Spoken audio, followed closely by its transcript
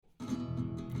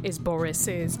Is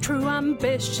Boris's true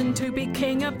ambition to be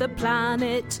king of the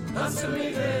planet? Answer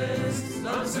me this,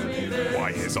 answer me this. Why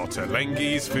is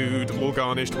Ottolenghi's food all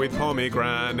garnished with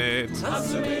pomegranate?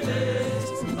 Answer me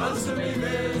this, answer me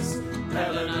this.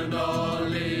 Helen and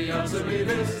Ollie, answer me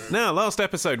this. Now, last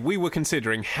episode, we were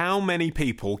considering how many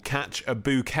people catch a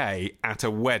bouquet at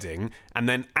a wedding and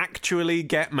then actually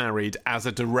get married as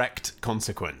a direct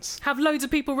consequence. Have loads of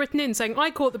people written in saying,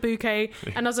 I caught the bouquet,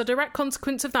 and as a direct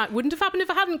consequence of that, wouldn't have happened if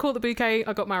I hadn't caught the bouquet,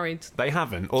 I got married. They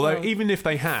haven't, although even if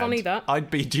they had, funny that. I'd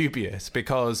be dubious,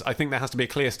 because I think there has to be a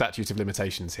clear statute of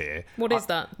limitations here. What is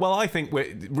that? Well, I think,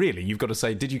 really, you've got to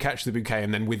say, did you catch the bouquet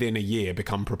and then within a year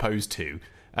become proposed to?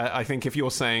 I think if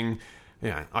you're saying,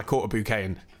 I caught a bouquet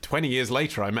and 20 years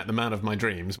later I met the man of my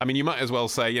dreams, I mean, you might as well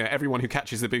say, everyone who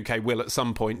catches the bouquet will at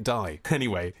some point die.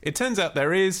 Anyway, it turns out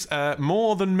there is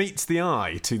more than meets the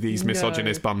eye to these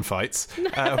misogynist bun fights.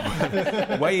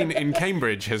 Wayne in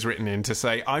Cambridge has written in to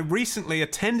say, I recently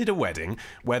attended a wedding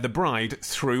where the bride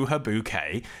threw her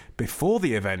bouquet. Before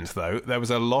the event, though, there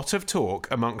was a lot of talk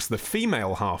amongst the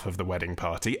female half of the wedding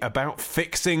party about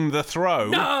fixing the throw.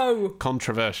 No!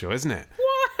 Controversial, isn't it?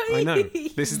 Why? I know.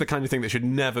 This is the kind of thing that should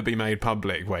never be made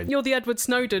public, Wayne. You're the Edward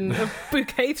Snowden of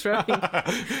bouquet throwing.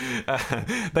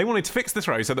 They wanted to fix the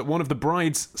throw so that one of the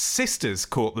bride's sisters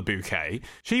caught the bouquet.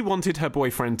 She wanted her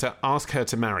boyfriend to ask her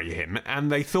to marry him,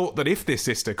 and they thought that if this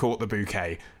sister caught the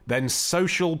bouquet, then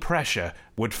social pressure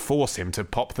would force him to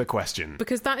pop the question.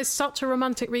 Because that is such a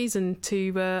romantic reason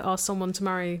to ask someone to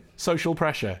marry. Social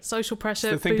pressure. Social pressure.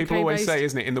 It's the thing people always bouquet-based. say,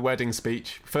 isn't it, in the wedding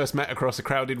speech? First met across a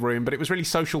crowded room, but it was really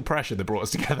social pressure that brought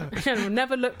us together. We'll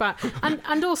never look back.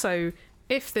 And also,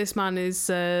 if this man is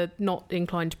not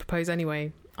inclined to propose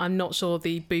anyway, I'm not sure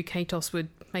the bouquet toss would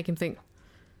make him think,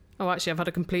 oh, actually, I've had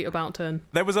a complete about turn.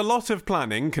 There was a lot of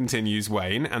planning, continues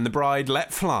Wayne, and the bride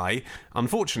let fly.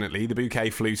 Unfortunately, the bouquet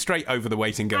flew straight over the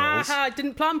waiting girls. Aha,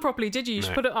 didn't plan properly, did you? You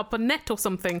should put it up a net or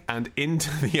something. And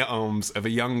into the arms of a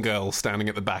young girl standing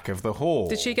at the back of the hall.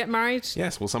 Did she get married?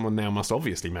 Yes, well, someone now must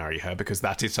obviously marry her because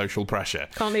that is social pressure.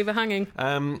 Can't leave her hanging.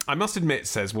 I must admit,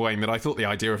 says Wayne, that I thought the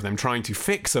idea of them trying to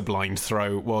fix a blind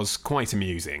throw was quite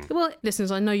amusing. Well,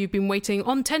 listeners, I know you've been waiting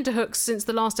on tenterhooks since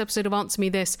the last episode of Answer Me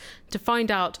This to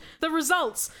find out the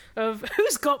results of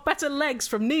who's got better legs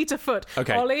from knee to foot,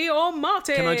 Okay. Ollie or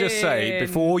Martin. Can I just say,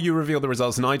 before you reveal the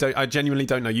results, and I genuinely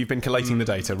don't know, you've been collating the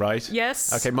data, right?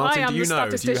 Yes. Okay, Martin, I am do you the know?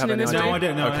 Do you statistician have any in this idea? room. No, I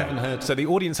don't know. Okay. I haven't heard. So the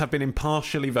audience have been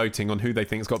impartially voting on who they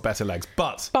think's got better legs.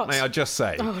 But may I just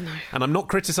say, Oh, no. and I'm not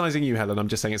criticising you, Helen, I'm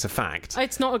just saying it's a fact.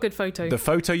 It's not a good photo. The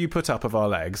photo you put up of our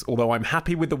legs, although I'm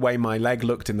happy with the way my leg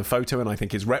looked in the photo and I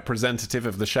think is representative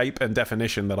of the shape and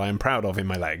definition that I am proud of in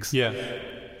my legs, Yeah.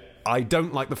 I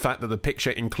don't like the fact that the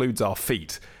picture includes our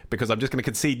feet, because I'm just going to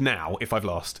concede now, if I've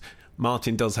lost,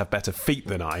 Martin does have better feet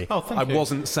than I. Oh, thank you. I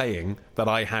wasn't saying that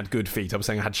I had good feet. I was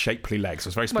saying I had shapely legs. I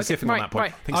was very specific on that point.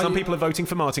 right. I think some people are voting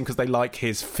for Martin because they like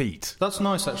his feet. That's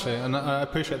nice, actually, and I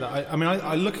appreciate that.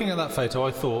 I looking at that photo,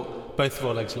 I thought both of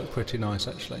our legs look pretty nice,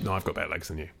 actually. No, I've got better legs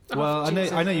than you. Well,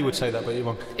 I know you would say that, but you're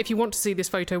wrong. If you want to see this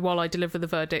photo while I deliver the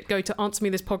verdict, go to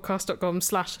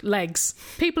answermethispodcast.com/legs.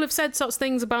 People have said such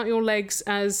things about your legs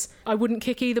as, I wouldn't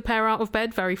kick either pair out of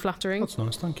bed. Very flattering. That's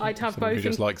nice, thank you. I'd have Someone both. who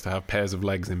just likes to have pairs of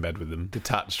legs in bed with them,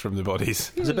 detached from the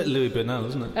bodies. It's a bit Louis Burnell,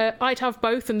 isn't it? I'd have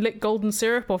both and lick golden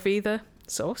syrup off either.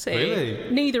 Saucy. Really?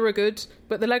 Neither are good,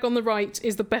 but the leg on the right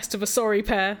is the best of a sorry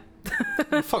pair.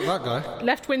 Fuck that guy.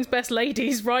 Left wins best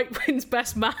ladies, right wins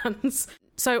best mans.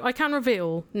 So I can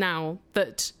reveal now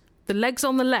that the legs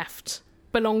on the left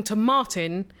belong to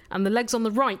Martin and the legs on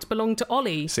the right belong to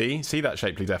Ollie. See that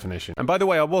shapely definition. And by the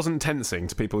way, I wasn't tensing,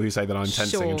 to people who say that I'm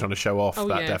tensing Sure. and trying to show off Oh,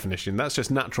 that yeah. definition. That's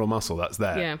just natural muscle that's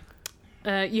there. Yeah.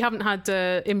 You haven't had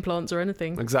implants or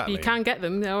anything. Exactly. You can get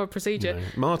them. They're a procedure. No.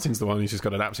 Martin's the one who's just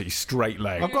got an absolutely straight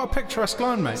leg. I've got a picturesque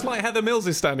line, mate. It's like Heather Mills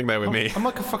is standing there with me. I'm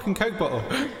like a fucking Coke bottle.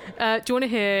 Do you want to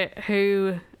hear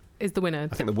who is the winner?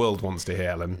 I think the world wants to hear,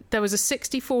 Ellen. There was a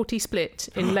 60-40 split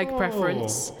in leg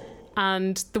preference.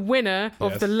 And the winner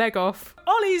of Yes. the leg off,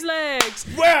 Ollie's legs.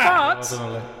 Wow! But Well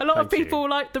done, Ollie. a lot of Thank you. people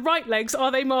like the right legs.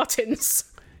 Are they Martin's?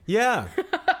 Yeah.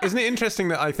 Isn't it interesting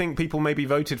that I think people maybe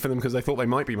voted for them because they thought they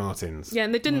might be Martins? Yeah,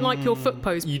 and they didn't like your foot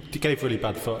pose. You gave really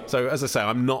bad foot. So, as I say,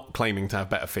 I'm not claiming to have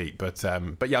better feet, but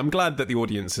yeah, I'm glad that the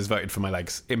audience has voted for my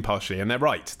legs impartially, and they're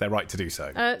right. They're right to do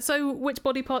so. So which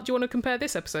body part do you want to compare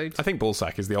this episode? I think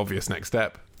ballsack is the obvious next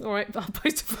step. All right, I'll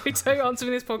post a photo on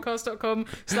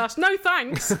answermethispodcast.com/no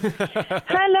thanks.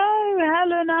 Hello,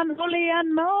 Helen and Ollie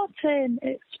and Martin.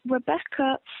 It's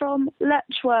Rebecca from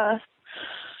Letchworth.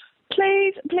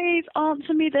 Please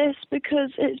answer me this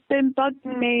because it's been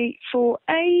bugging me for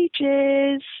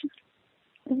ages.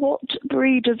 What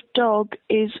breed of dog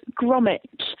is Gromit?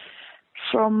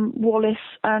 from Wallace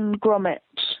and Gromit.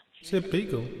 Is it a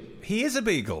beagle? He is a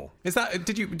beagle. Is that?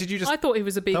 Did you just? I thought he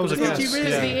was a beagle. That was a Did you guess, really?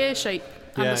 yeah. The ear shape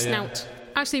and Yeah, the snout.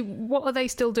 Actually, what are they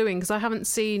still doing? Because I haven't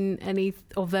seen any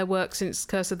of their work since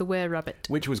Curse of the Were-Rabbit.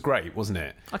 Which was great, wasn't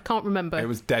it? I can't remember. It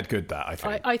was dead good, that, I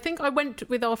think. I think I went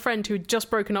with our friend who had just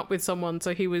broken up with someone,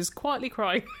 so he was quietly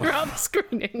crying throughout the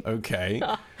screening. Okay.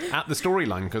 At the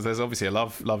storyline, because there's obviously a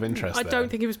love interest I there. don't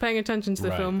think he was paying attention to the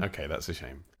Right, film. okay, that's a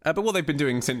shame. But what they've been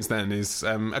doing since then is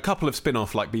a couple of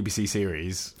spin-off, like, BBC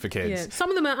series for kids. Yeah, some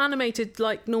of them are animated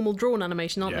like normal drawn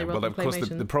animation, aren't they? Well, Rather of than course,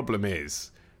 claymation. the problem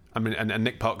is... I mean, and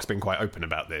Nick Park's been quite open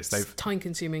about this. It's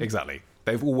time-consuming. Exactly.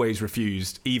 They've always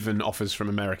refused, even offers from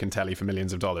American telly for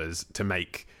millions of dollars, to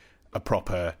make a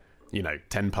proper,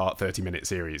 10-part, 30-minute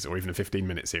series, or even a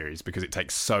 15-minute series, because it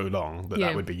takes so long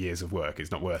that would be years of work. It's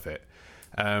not worth it.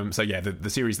 The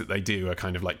series that they do are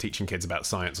kind of like teaching kids about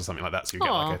science or something like that. So you get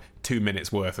like a 2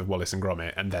 minutes worth of Wallace and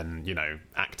Gromit, and then,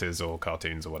 actors or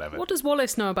cartoons or whatever. What does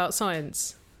Wallace know about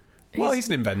science? Well, he's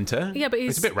an inventor. Yeah, but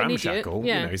he's a bit an idiot. ramshackle.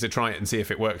 Yeah. He's a try it and see if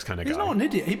it works kind of guy. He's not an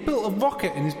idiot. He built a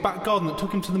rocket in his back garden that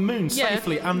took him to the moon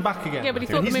safely and back again. Yeah, but he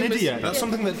And thought he's the an moon was- idiot. That's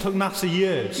something that took NASA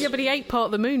years. Yeah, but he ate part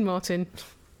of the moon, Martin.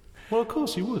 Well, of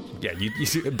course he would. Yeah, you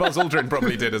see, Buzz Aldrin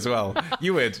probably did as well.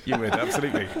 You would,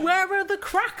 absolutely. Where are the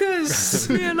crackers,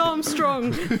 Neil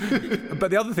Armstrong?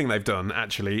 But the other thing they've done,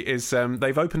 actually, is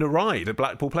they've opened a ride at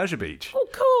Blackpool Pleasure Beach. Oh,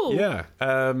 cool. Yeah.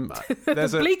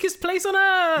 The bleakest place on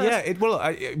earth. Yeah,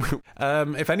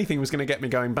 if anything was going to get me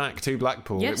going back to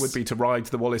Blackpool, Yes. it would be to ride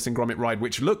the Wallace and Gromit ride,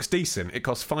 which looks decent. It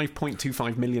costs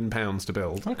 £5.25 million to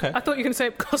build. Okay. I thought you were going to say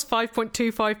it cost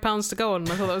 £5.25 to go on.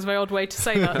 I thought that was a very odd way to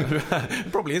say that.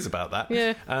 It probably is about that.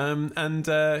 Yeah.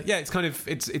 It's kind of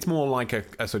it's more like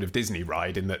a sort of Disney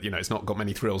ride in that it's not got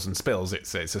many thrills and spills.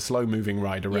 It's a slow moving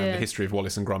ride around Yeah. the history of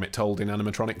Wallace and Gromit told in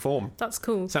animatronic form. That's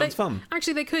cool. Sounds fun.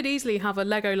 Actually, they could easily have a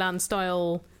Legoland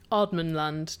style Aardman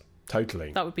Land.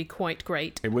 Totally. That would be quite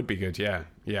great. It would be good, yeah.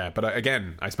 Yeah, but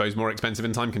again, I suppose more expensive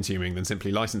and time-consuming than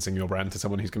simply licensing your brand to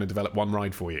someone who's going to develop one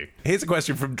ride for you. Here's a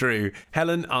question from Drew.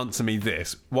 Helen, answer me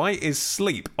this. Why is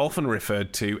sleep often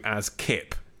referred to as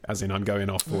kip? As in, I'm going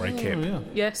off for a kip. Yeah.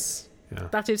 Yes. Yeah.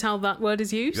 That is how that word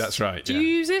is used. That's right, Do yeah. you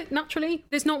use it naturally?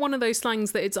 It's not one of those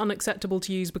slangs that it's unacceptable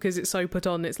to use because it's so put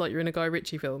on. It's like you're in a Guy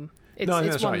Ritchie film. It's, No, I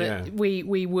think it's that's one right, that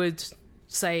we would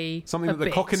say Something a that the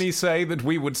bit. Cockneys say that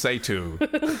we would say too.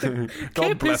 God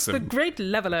Kip bless is the them. great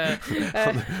leveller.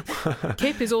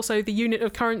 Kip is also the unit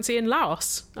of currency in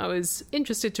Laos. I was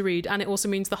interested to read, and it also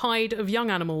means the hide of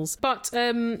young animals. But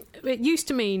it used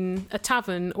to mean a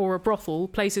tavern or a brothel,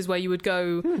 places where you would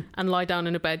go and lie down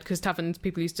in a bed, because taverns,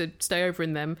 people used to stay over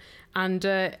in them. And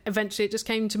eventually it just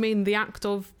came to mean the act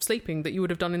of sleeping that you would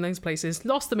have done in those places.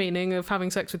 Lost the meaning of having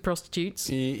sex with prostitutes.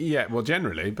 Yeah, well,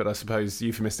 generally, but I suppose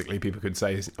euphemistically people could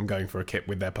say I'm going for a kip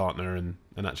with their partner, and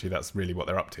actually that's really what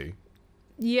they're up to.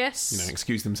 Yes.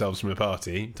 Excuse themselves from a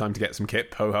party. Time to get some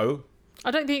kip, ho-ho.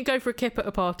 I don't think you'd go for a kip at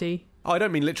a party. Oh, I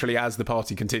don't mean literally as the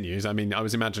party continues. I mean, I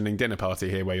was imagining dinner party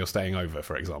here where you're staying over,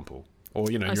 for example.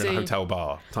 Or, you're in see. a hotel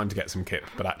bar. Time to get some kip,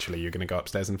 but actually you're going to go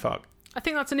upstairs and fuck. I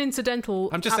think that's an incidental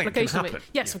I'm just saying it can application of it. happen.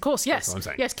 Yes, Yeah, of course, yes. that's what I'm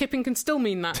saying. Yes, kipping can still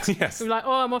mean that. Yes. You're like,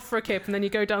 I'm off for a kip, and then you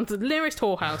go down to the nearest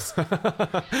whorehouse.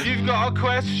 You've got a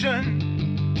question,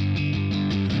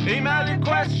 email your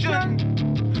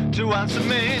question to answer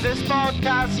me this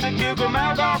podcast at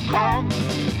googlemail.com.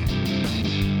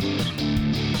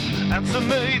 Answer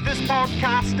me this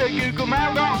podcast at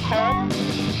googlemail.com.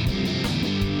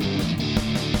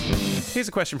 Here's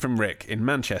a question from Rick in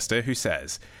Manchester who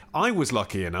says, I was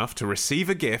lucky enough to receive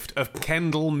a gift of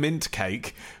Kendal mint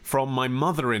cake from my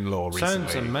mother-in-law recently.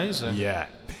 Sounds amazing. Yeah.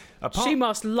 She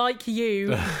must like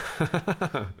you.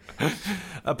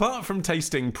 Apart from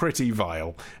tasting pretty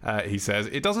vile, he says,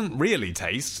 it doesn't really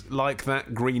taste like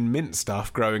that green mint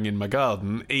stuff growing in my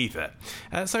garden either.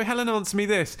 So Helen, answer me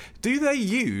this. Do they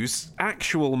use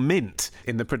actual mint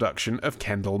in the production of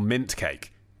Kendal mint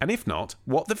cake? And if not,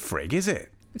 what the frig is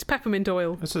it? It's peppermint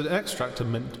oil. It's an extract of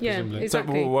mint, Yeah, presumably.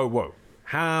 exactly. So, whoa.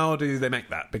 How do they make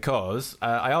that? Because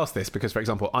I asked this because, for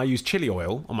example, I use chili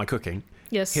oil on my cooking.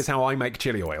 Yes. Here's how I make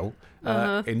chili oil.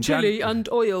 Chili and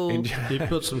oil. You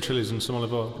put some chilies and some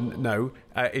olive oil. No.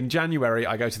 In January,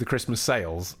 I go to the Christmas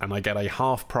sales and I get a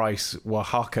half-price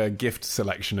Oaxaca gift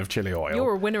selection of chili oil.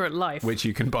 You're a winner at life. Which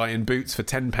you can buy in Boots for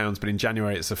 £10, but in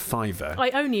January it's a £5. I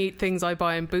only eat things I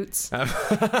buy in Boots.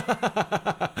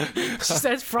 She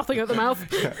says, frothing at the mouth.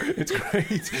 It's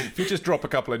great. If you just drop a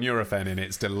couple of Nurofen in,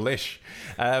 it's delish.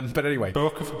 But anyway.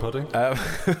 Barker for pudding.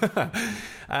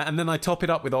 And then I top it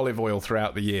up with olive oil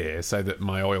throughout the year so that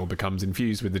my oil becomes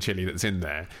infused with the chili that's in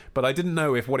there. But I didn't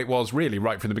know if what it was really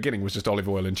right from the beginning was just olive olive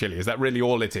oil and chili. Is that really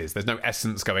all it is? There's no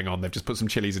essence going on. They've just put some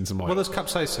chilies in some oil. Well, there's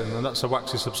capsaicin, and that's a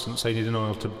waxy substance, so you need an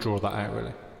oil to draw that out,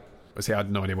 really. See, I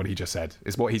had no idea what he just said.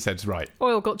 Is what he said's right.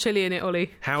 Oil got chili in it, Ollie.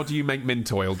 How do you make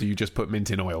mint oil? Do you just put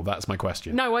mint in oil? That's my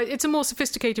question. No, it's a more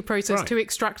sophisticated process to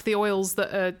extract the oils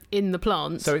that are in the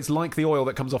plant. So it's like the oil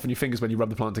that comes off on your fingers when you rub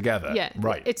the plant together? Yeah.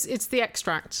 Right. It's the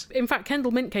extract. In fact,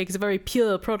 Kendal mint cake is a very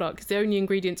pure product. The only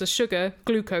ingredients are sugar,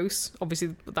 glucose,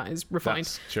 obviously that is refined.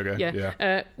 That's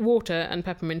sugar, water and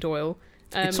peppermint oil.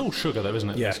 It's all sugar, though,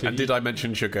 isn't it? Yeah, and did I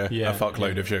mention sugar? Yeah, a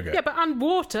fuckload of sugar. Yeah, and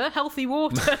water, healthy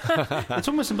water. It's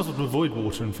almost impossible to avoid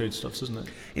water in foodstuffs, isn't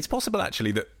it? It's possible,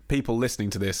 actually, that people listening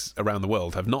to this around the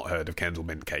world have not heard of Kendal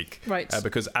mint cake. Right.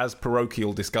 Because as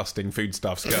parochial, disgusting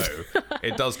foodstuffs go,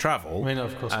 it does travel. I mean,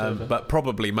 of course, but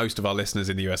probably most of our listeners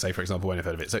in the USA, for example, won't have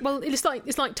heard of it. So, well, it's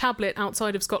like tablet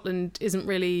outside of Scotland isn't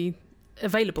really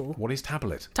available. What is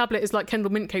tablet? Tablet is like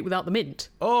Kendal mint cake without the mint.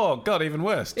 Oh, God, even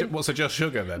worse. What's so just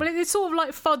sugar, then? Well, it's sort of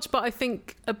like fudge, but I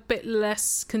think a bit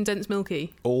less condensed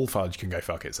milky. All fudge can go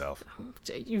fuck itself.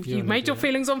 You've made your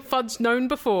feelings on fudge known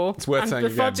before. It's worth saying the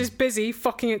fudge again. is busy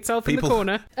fucking itself in the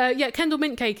corner. Kendal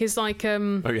mint cake is like...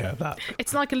 oh, yeah, that.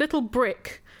 It's like a little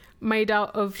brick made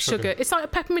out of sugar. It's like a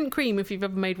peppermint cream if you've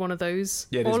ever made one of those.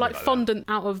 Yeah, it or is like a bit like fondant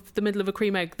out of the middle of a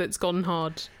cream egg that's gone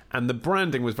hard. And the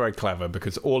branding was very clever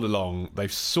because all along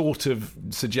they've sort of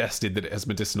suggested that it has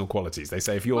medicinal qualities. They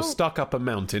say if you're stuck up a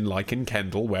mountain, like in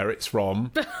Kendal, where it's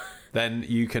from, then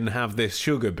you can have this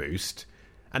sugar boost.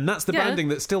 And that's the branding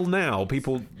that still now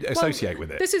people associate with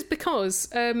it. This is because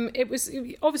it was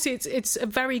obviously it's a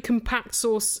very compact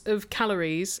source of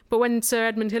calories. But when Sir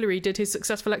Edmund Hillary did his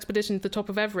successful expedition to the top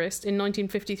of Everest in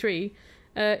 1953,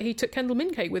 he took Kendal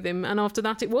mint cake with him, and after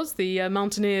that it was the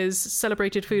mountaineers'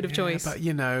 celebrated food of choice. But,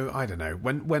 I don't know.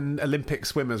 When Olympic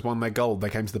swimmers won their gold, they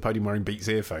came to the podium wearing Beats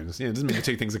earphones. It doesn't mean the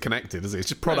two things are connected, does it? It's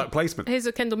just product placement. Here's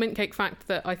a Kendal mint cake fact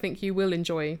that I think you will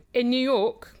enjoy. In New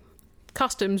York,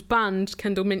 Customs banned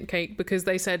Kendal mint cake because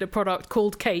they said a product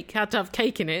called cake had to have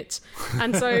cake in it,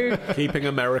 and so keeping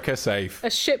America safe. A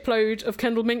shipload of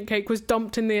Kendal mint cake was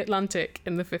dumped in the Atlantic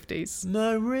in the 50s.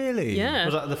 No, really? Yeah.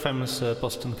 Was that the famous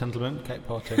Boston Kendal mint cake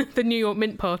party? The New York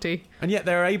mint party. And yet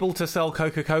they're able to sell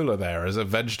Coca-Cola there as a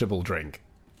vegetable drink.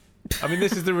 I mean,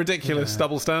 this is the ridiculous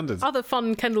double standards. Other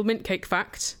fun Kendal mint cake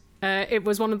fact. It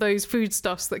was one of those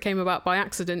foodstuffs that came about by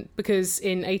accident because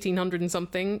in 1800 and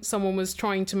something, someone was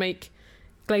trying to make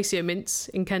glacier mints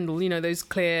in Kendal, those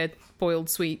clear boiled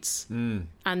sweets,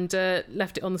 and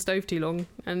left it on the stove too long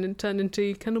and it turned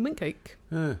into Kendal mint cake.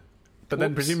 But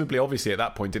then presumably, obviously, at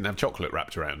that point didn't have chocolate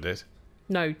wrapped around it.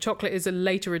 No, chocolate is a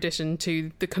later addition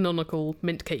to the canonical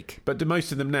mint cake. But do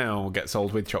most of them now get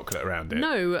sold with chocolate around it?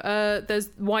 No, there's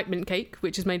white mint cake,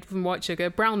 which is made from white sugar,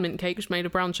 brown mint cake, which is made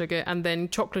of brown sugar, and then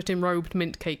chocolate-enrobed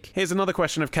mint cake. Here's another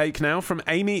question of cake now from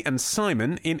Amy and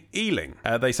Simon in Ealing.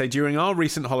 They say, during our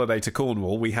recent holiday to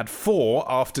Cornwall, we had 4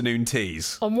 afternoon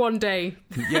teas. On one day.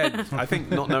 Yeah, I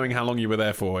think not knowing how long you were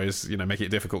there for is, making it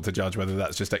difficult to judge whether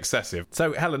that's just excessive.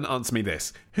 So, Helen, answer me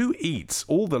this. Who eats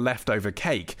all the leftover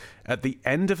cake at the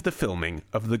end of the filming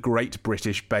of The Great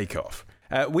British Bake Off?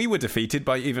 We were defeated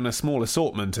by even a small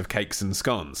assortment of cakes and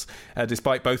scones,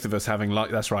 despite both of us having...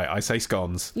 That's right, I say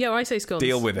scones. Yeah, I say scones.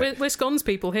 Deal with it. We're scones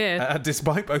people here.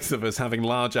 Despite both of us having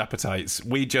large appetites,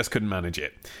 we just couldn't manage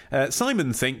it.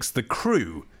 Simon thinks the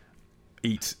crew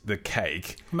eat the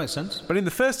cake. Makes sense. But in the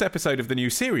first episode of the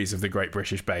new series of The Great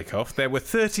British Bake Off, there were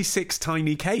 36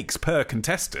 tiny cakes per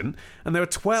contestant, and there were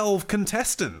 12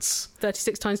 contestants.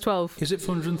 36 times 12. Is it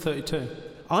 432?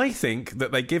 I think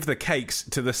that they give the cakes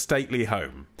to the stately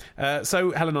home.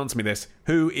 So, Helen, answer me this.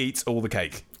 Who eats all the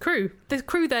cake? Crew. The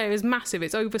crew there is massive.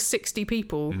 It's over 60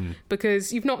 people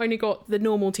because you've not only got the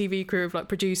normal TV crew of like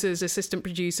producers, assistant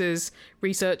producers,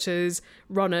 researchers,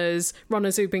 runners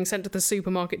who are being sent to the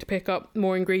supermarket to pick up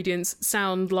more ingredients,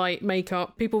 sound, light,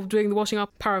 makeup, people doing the washing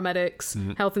up,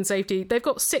 paramedics, health and safety. They've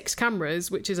got 6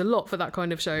 cameras, which is a lot for that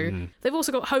kind of show. They've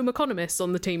also got home economists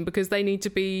on the team because they need to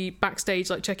be backstage,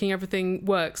 like checking everything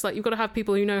works. Like you've got to have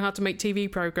people who know how to make TV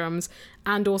programs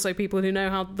and also people who know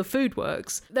how the food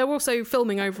works. They're also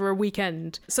filming over a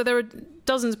weekend. So there are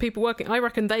dozens of people working. I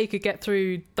reckon they could get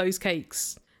through those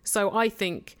cakes. So I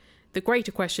think the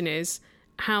greater question is,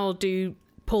 how do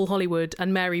Paul Hollywood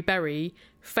and Mary Berry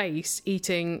face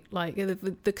eating, like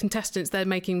the contestants, they're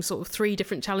making sort of 3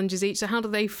 different challenges each. So how do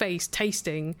they face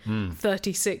tasting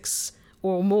 36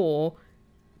 or more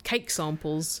cake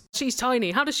samples? She's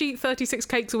tiny. How does she eat 36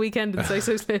 cakes a weekend and stay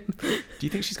so slim? Do you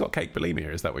think she's got cake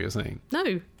bulimia? Is that what you're saying?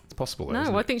 No. It's possible, though, No,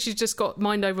 isn't I it? think she's just got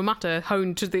mind over matter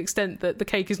honed to the extent that the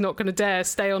cake is not going to dare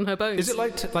stay on her bones. Is it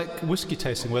like whiskey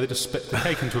tasting where they just spit the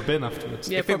cake into a bin afterwards?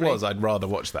 Yeah, If probably. it was, I'd rather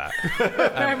watch that.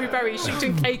 Mary Berry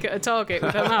shooting cake at a target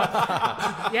with her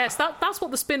mouth. Yes, that's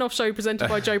what the spin-off show presented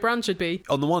by Joe Brand should be.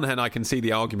 On the one hand, I can see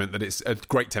the argument that it's a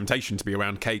great temptation to be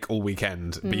around cake all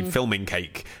weekend, be filming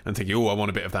cake and thinking, oh, I want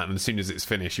a bit of that, and as soon as it's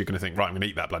finished, you're going to think, right, I'm going to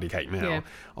eat that bloody cake now. Yeah.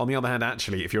 On the other hand,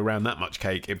 actually, if you're around that much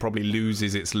cake, it probably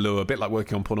loses its lure, a bit like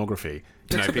working on pornography.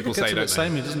 You know, people It say, gets a don't bit they?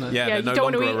 samey, doesn't it? Yeah, Yeah, they're you no don't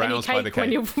want longer to eat any aroused by the cake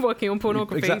when you're working on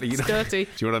pornography. Exactly. It's dirty.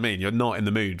 Do you know what I mean? You're not in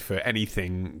the mood for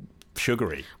anything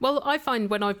sugary. Well, I find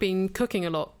when I've been cooking a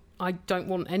lot, I don't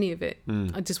want any of it.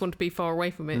 I just want to be far away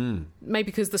from it. Maybe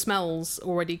because the smells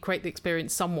already create the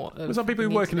experience somewhat. There's some people who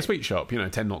work in a sweet shop,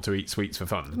 tend not to eat sweets for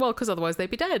fun. Well, because otherwise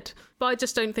they'd be dead. But I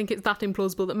just don't think it's that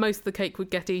implausible that most of the cake would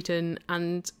get eaten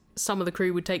and some of the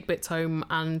crew would take bits home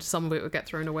and some of it would get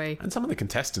thrown away. And some of the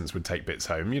contestants would take bits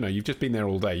home. You've just been there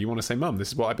all day. You want to say, Mum, this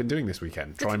is what I've been doing this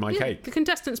weekend. Try my cake. The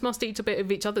contestants must eat a bit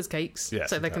of each other's cakes Yes,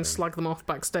 so they can exactly. slag them off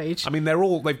backstage. I mean,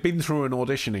 they've been through an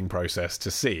auditioning process to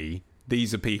see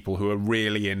these are people who are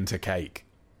really into cake.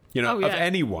 Of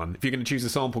anyone, if you're going to choose a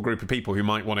sample group of people who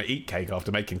might want to eat cake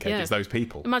after making cake, it's those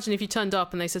people. Imagine if you turned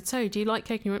up and they said, so, do you like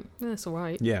cake? And you went, yeah, it's all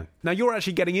right. Yeah. Now, you're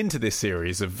actually getting into this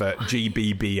series of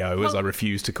GBBO, as I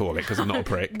refuse to call it, because I'm not a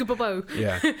prick. Gababo.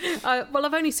 Yeah. Well,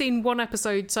 I've only seen one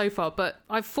episode so far, but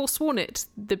I've forsworn it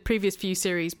the previous few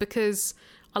series because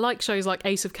I like shows like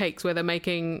Ace of Cakes where they're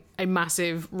making a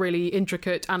massive, really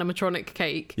intricate animatronic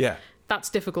cake. Yeah. That's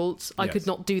difficult. I could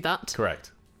not do that.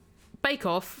 Correct. Bake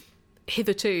Off,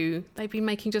 hitherto, they've been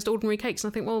making just ordinary cakes.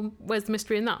 And I think, well, where's the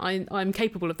mystery in that? I'm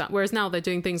capable of that. Whereas now they're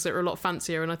doing things that are a lot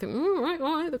fancier, and I think, all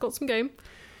right, they've got some game.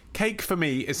 Cake, for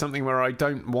me, is something where I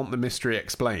don't want the mystery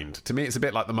explained. To me, it's a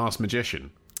bit like The Masked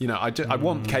Magician. I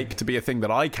want cake to be a thing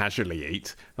that I casually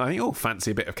eat. And I think,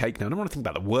 fancy a bit of cake now. I don't want to think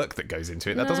about the work that goes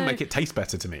into it. That doesn't make it taste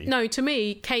better to me. No, to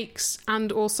me, cakes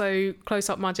and also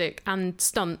close-up magic and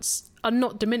stunts are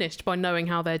not diminished by knowing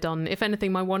how they're done. If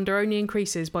anything, my wonder only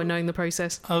increases by knowing the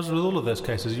process. As with all of those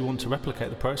cases, you want to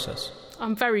replicate the process.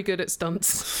 I'm very good at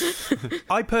stunts.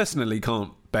 I personally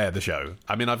can't bear the show.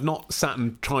 I mean, I've not sat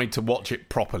and tried to watch it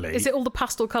properly. Is it all the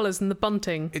pastel colours and the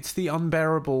bunting? It's the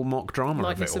unbearable mock drama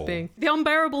Lightness of it all. of being. The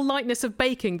unbearable lightness of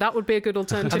baking. That would be a good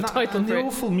alternative title and for the it.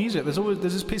 awful music. There's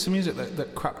this piece of music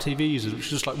that crap TV uses, which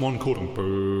is just like one chord, and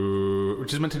boo,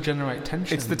 which is meant to generate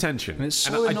tension. It's the tension. And it's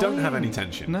so I don't have any annoying.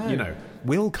 tension. No.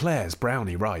 Will Clare's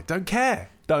brownie right? Don't care.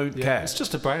 Don't care. It's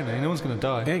just a brownie. No one's going to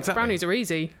die. Yeah, exactly. Brownies are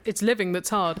easy. It's living that's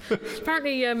hard.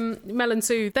 Apparently, Mel and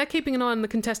Sue, they're keeping an eye on the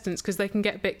contestants because they can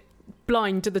get a bit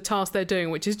blind to the task they're doing,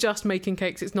 which is just making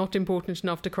cakes. It's not important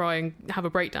enough to cry and have a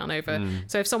breakdown over.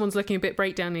 So if someone's looking a bit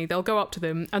breakdowny, they'll go up to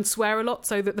them and swear a lot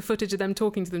so that the footage of them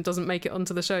talking to them doesn't make it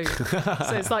onto the show.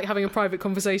 So it's like having a private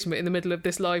conversation but in the middle of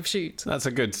this live shoot. That's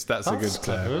a good clever, isn't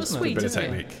it? Sweet, bit of isn't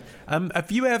it? technique.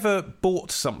 Have you ever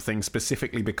bought something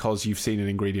specifically because you've seen an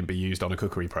ingredient be used on a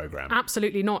cookery programme?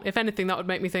 Absolutely not. If anything, that would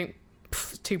make me think,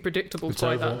 too predictable It's to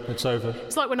buy over. that. It's over.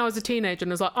 It's like when I was a teenager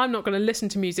and I was like, I'm not going to listen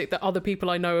to music that other people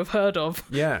I know have heard of.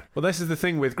 Yeah. Well, this is the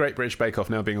thing with Great British Bake Off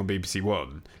now being on BBC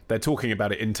One. They're talking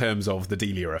about it in terms of the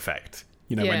Delia effect.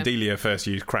 When Delia first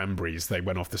used cranberries, they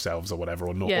went off the shelves or whatever,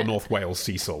 or North Wales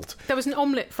sea salt. There was an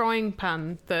omelette frying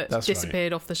pan that That's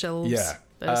disappeared off the shelves. Yeah.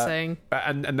 They're saying.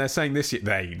 And they're saying this year,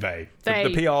 the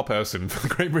PR person for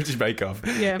the Great British Bake Off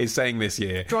is saying this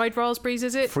year, Dried raspberries,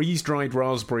 is it? freeze-dried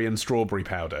raspberry and strawberry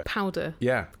powder. Powder.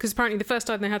 Yeah. Because apparently the first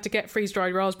time they had to get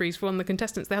freeze-dried raspberries for one of the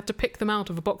contestants, they had to pick them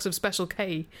out of a box of Special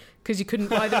K because you couldn't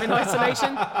buy them in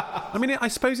isolation. I mean, I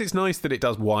suppose it's nice that it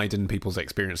does widen people's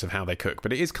experience of how they cook,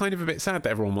 but it is kind of a bit sad that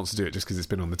everyone wants to do it just because it's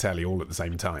been on the telly all at the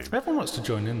same time. Everyone wants to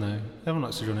join in, though. Everyone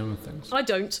likes to join in with things. I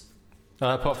don't.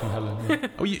 Apart from Helen.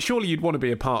 Yeah. Surely you'd want to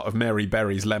be a part of Mary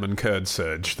Berry's lemon curd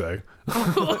surge, though.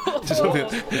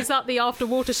 Is that the After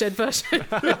Watershed version?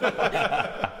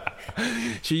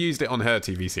 She used it on her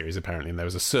TV series, apparently, and there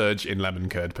was a surge in lemon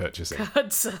curd purchasing.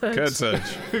 Curd surge. Curd surge.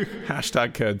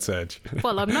 Hashtag curd surge.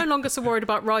 Well, I'm no longer so worried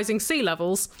about rising sea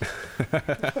levels.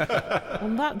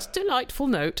 On that delightful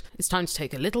note, it's time to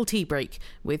take a little tea break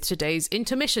with today's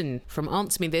intermission from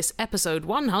Answer Me This episode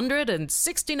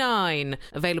 169,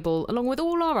 available along with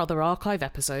all our other archive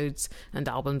episodes and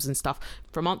albums and stuff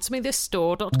from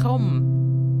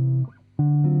AnswerMeThisStore.com.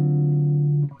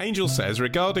 Angel says,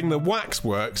 regarding the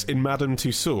waxworks in Madame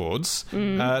Tussauds,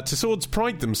 Tussauds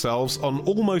pride themselves on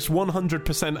almost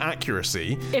 100%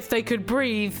 accuracy. If they could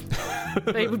breathe,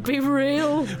 they would be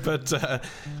real. But,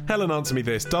 Helen, answer me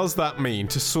this. Does that mean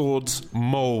Tussauds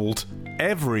mould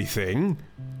everything,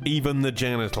 even the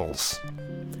genitals?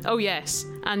 Oh, yes.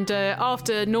 And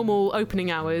after normal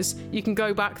opening hours, you can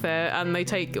go back there and they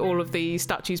take all of the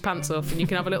statues' pants off and you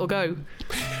can have a little go.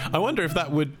 I wonder if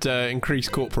that would increase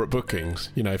corporate bookings,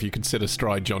 if you consider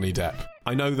Stride Johnny Depp.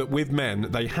 I know that with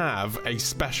men, they have a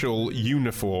special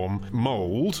uniform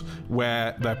mould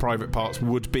where their private parts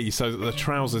would be so that the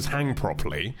trousers hang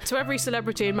properly. So every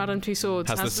celebrity in Madame Tussauds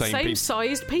has the same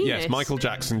sized penis? Yes, Michael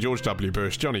Jackson, George W.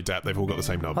 Bush, Johnny Depp, they've all got the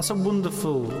same number. That's a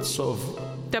wonderful sort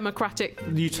of... democratic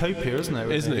utopia, isn't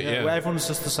it? Isn't it, yeah. Where everyone's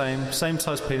just the same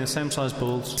size penis, same size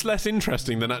balls. It's less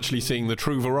interesting than actually seeing the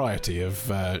true variety of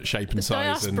shape and the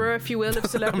size. Diaspora, if you will, of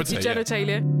celebrity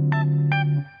genitalia.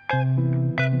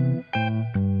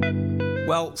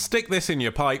 Well, stick this in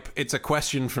your pipe. It's a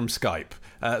question from Skype.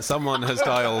 Someone has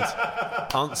dialed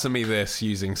Answer Me This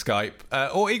using Skype.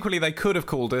 Or equally, they could have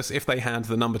called us if they had.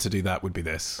 The number to do that would be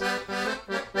this.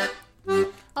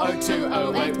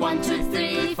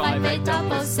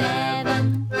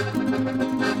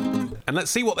 02081235877. And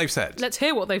let's see what they've said. Let's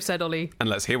hear what they've said, Ollie. And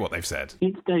let's hear what they've said.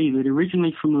 It's David,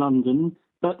 originally from London,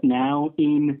 but now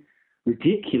in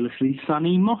ridiculously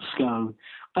sunny Moscow.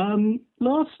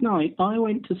 Last night I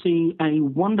went to see a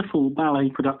wonderful ballet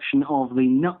production of The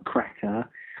Nutcracker,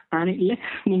 and it left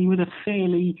me with a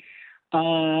fairly,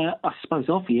 I suppose,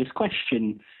 obvious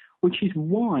question, which is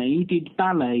why did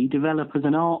ballet develop as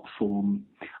an art form?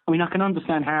 I mean, I can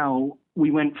understand how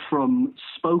we went from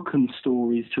spoken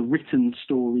stories to written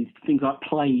stories to things like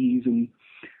plays and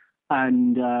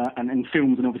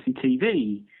films and obviously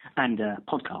TV and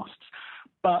podcasts.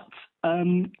 But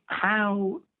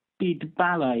how did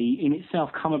ballet in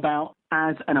itself come about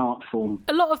as an art form?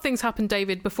 A lot of things happened,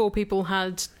 David, before people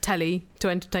had telly to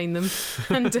entertain them.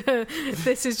 And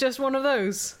this is just one of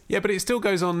those. Yeah, but it still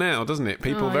goes on now, doesn't it?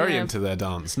 People very into their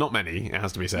dance. Not many, it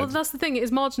has to be said. Well, that's the thing. It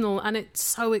is marginal and it's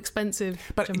so expensive.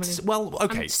 But generally. it's, well,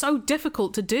 okay. And it's so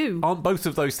difficult to do. Aren't both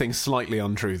of those things slightly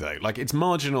untrue, though? Like, it's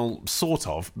marginal, sort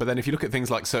of, but then if you look at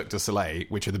things like Cirque du Soleil,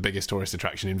 which are the biggest tourist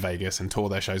attraction in Vegas and tour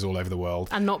their shows all over the world.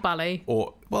 And not ballet.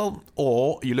 Or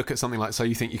you look at something like So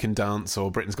You Think You Can Dance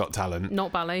or Britain's Got Talent.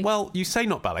 Not ballet. Well, you say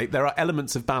not ballet. There are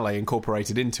elements of ballet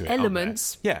incorporated into it.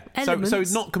 Elements? Yeah. Elements. So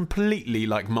it's not completely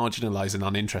like marginalised and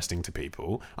uninteresting to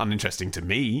people. Uninteresting to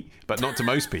me, but not to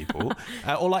most people.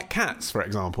 Or like Cats, for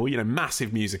example.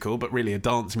 Massive musical, but really a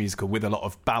dance musical with a lot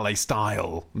of ballet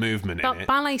style movement in it. But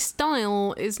ballet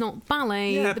style is not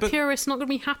ballet. Yeah, the purist's not going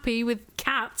to be happy with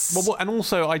Cats. Well, and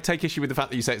also, I take issue with the fact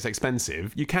that you say it's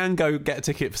expensive. You can go get a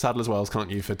ticket for Sadler's Wells,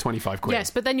 can't you, for 25 quid? Yes,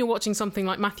 but then you're watching something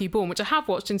like Matthew Bourne, which I have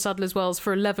watched in Sadler's Wells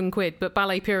for 11 quid, but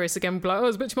ballet purists again will be like, oh,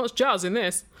 there's a bit too much jazz in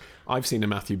this. I've seen a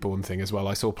Matthew Bourne thing as well.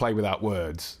 I saw Play Without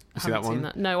Words. You see that one? Seen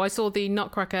that. No, I saw the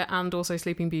Nutcracker and also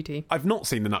Sleeping Beauty. I've not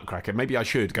seen the Nutcracker. Maybe I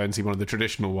should go and see one of the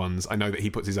traditional ones. I know that he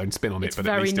puts his own spin on it, but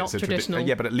at least it's traditional.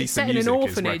 Yeah, but at least the music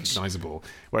is recognisable.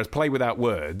 Whereas Play Without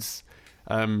Words,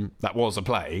 that was a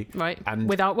play, right? And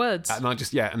without words. And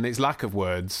and its lack of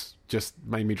words just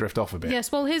made me drift off a bit.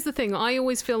 Yes, well, here's the thing. I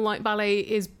always feel like ballet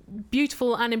is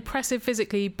beautiful and impressive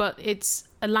physically, but it's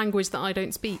a language that I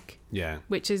don't speak. Yeah.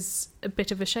 Which is a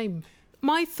bit of a shame.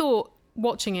 My thought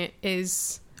watching it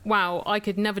is, wow, I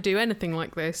could never do anything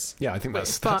like this. Yeah, I think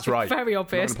that's right. Very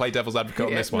obvious. I'm not going to play devil's advocate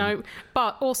on this one. No,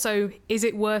 but also, is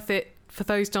it worth it for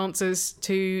those dancers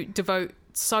to devote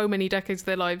so many decades of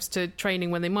their lives to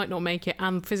training when they might not make it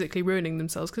and physically ruining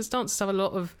themselves? Because dancers have a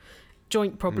lot of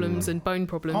joint problems and bone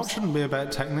problems. Art shouldn't be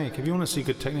about technique. If you want to see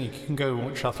good technique, you can go and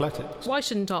watch athletics. Why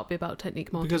shouldn't art be about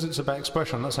technique, Martin? Because it's about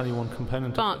expression. That's only one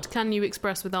component of it. But can you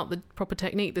express without the proper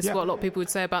technique? This is what a lot of people would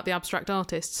say about the abstract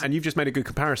artists. And you've just made a good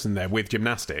comparison there with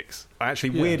gymnastics. I actually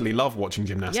weirdly love watching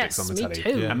gymnastics on the telly.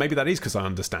 Too. Yeah. And maybe that is because I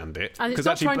understand it. And it's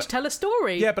not trying to tell a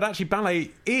story. Yeah, but actually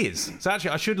ballet is. So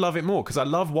actually I should love it more because I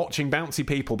love watching bouncy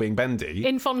people being bendy.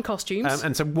 In fun costumes.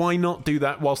 And so why not do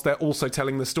that whilst they're also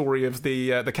telling the story of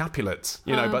the Capulets?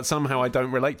 But somehow I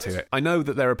don't relate to it. I know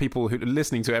that there are people who are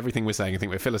listening to everything we're saying and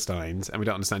think we're Philistines and we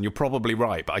don't understand. You're probably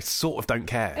right, but I sort of don't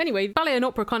care. Anyway, ballet and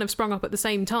opera kind of sprung up at the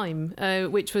same time,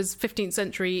 which was 15th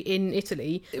century in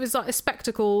Italy. It was like a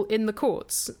spectacle in the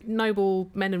courts. Noble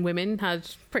men and women had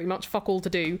pretty much fuck all to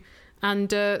do.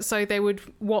 And so they would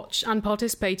watch and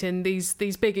participate in these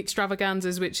big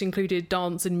extravaganzas, which included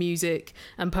dance and music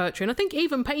and poetry, and I think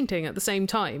even painting at the same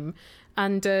time.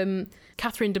 And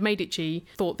Catherine de Medici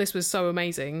thought this was so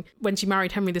amazing. When she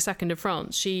married Henry II of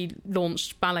France, she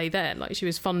launched ballet there. Like, she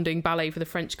was funding ballet for the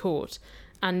French court.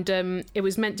 And it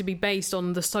was meant to be based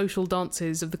on the social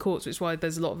dances of the courts, which is why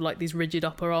there's a lot of like these rigid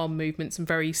upper arm movements and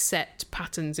very set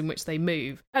patterns in which they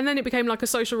move. And then it became like a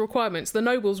social requirement. So the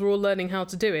nobles were all learning how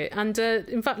to do it. And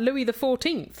in fact, Louis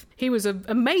XIV, he was a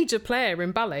major player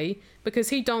in ballet because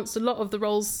he danced a lot of the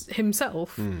roles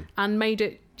himself and made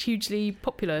it hugely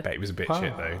popular. Bet it was a bit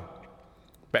shit though.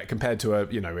 Bet compared to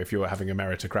if you were having a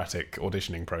meritocratic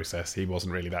auditioning process, he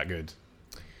wasn't really that good.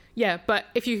 Yeah, but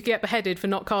if you could get beheaded for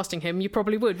not casting him, you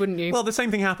probably would, wouldn't you? Well, the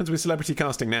same thing happens with celebrity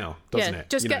casting now, doesn't it?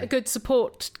 Just get a good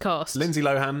support cast. Lindsay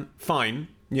Lohan, fine.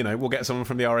 We'll get someone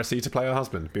from the RSC to play her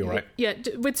husband. Be all right. Yeah,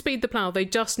 with Speed the Plough, they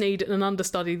just need an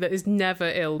understudy that is never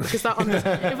ill. Because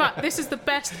in fact, this is the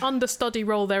best understudy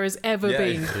role there has ever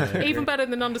been. Even better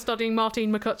than understudying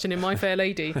Martine McCutcheon in My Fair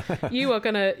Lady.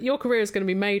 Your career is going to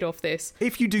be made off this.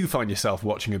 If you do find yourself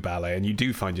watching a ballet and you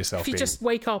do find yourself If you just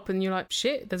wake up and you're like,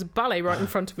 shit, there's a ballet right in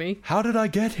front of me. How did I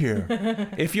get here?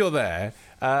 If you're there,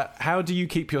 how do you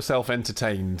keep yourself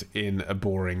entertained in a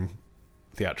boring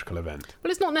theatrical event? Well,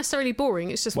 it's not necessarily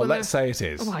boring. It's just let's say it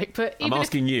is. Right, but I'm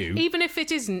asking you. Even if it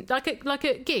isn't, like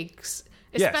at gigs,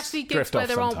 especially gigs where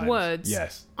there aren't words.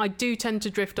 Yes, I do tend to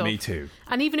drift off. Me too.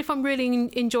 And even if I'm really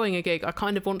enjoying a gig, I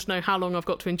kind of want to know how long I've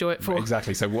got to enjoy it for.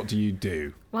 Exactly. So what do you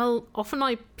do? Well, often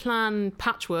I plan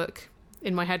patchwork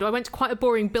in my head. I went to quite a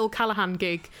boring Bill Callahan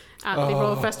gig at the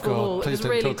Royal Festival Hall. It was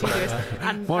really tedious.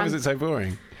 Why was it so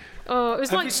boring? Oh, it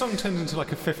was Every song turned into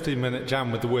like a 15-minute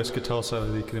jam with the worst guitar solo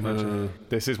that you can imagine.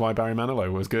 This is why Barry Manilow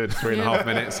was good. 3.5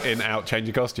 minutes in, out, change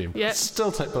your costume. Yeah.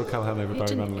 Still take Bill Callahan over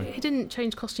Barry Manilow. He didn't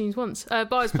change costumes once.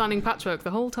 But I was planning patchwork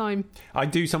the whole time. I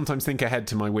do sometimes think ahead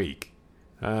to my week.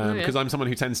 Because I'm someone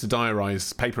who tends to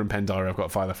diarise, paper and pen diary. I've got a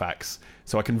file of facts,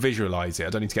 so I can visualise it. I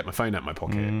don't need to get my phone out of my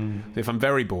pocket. If I'm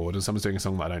very bored and someone's doing a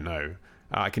song that I don't know,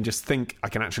 I can just think, I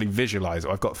can actually visualise it.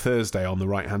 I've got Thursday on the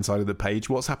right-hand side of the page.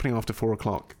 What's happening after 4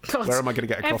 o'clock? God, where am I going to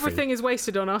get a coffee? Everything is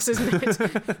wasted on us, isn't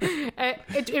it?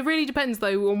 It really depends,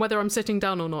 though, on whether I'm sitting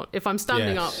down or not. If I'm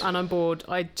standing up and I'm bored,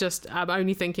 I'm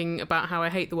only thinking about how I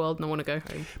hate the world and I want to go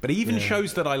home. But even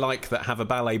shows that I like that have a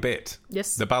ballet bit.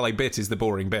 Yes. The ballet bit is the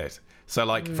boring bit. So,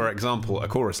 for example, A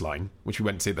Chorus Line, which we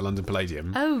went to see at the London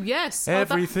Palladium. Oh, yes.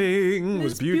 Everything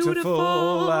was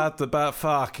beautiful at the back.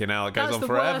 Fucking hell, it goes on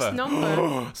forever. That's the worst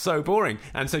number. So boring.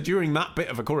 And so during that bit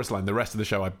of A Chorus Line, the rest of the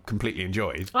show I completely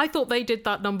enjoyed. I thought they did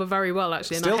that number very well,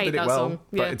 actually, and I hate that song.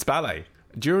 But it's ballet.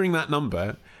 During that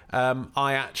number,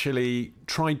 I actually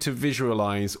tried to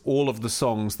visualise all of the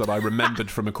songs that I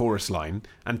remembered from A Chorus Line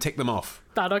and tick them off.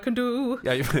 That I can do.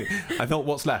 Yeah, I thought,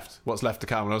 what's left? What's left to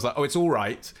come? And I was like, it's all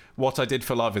right. What I Did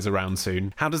for Love is around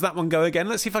soon. How does that one go again?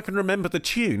 Let's see if I can remember the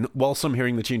tune whilst I'm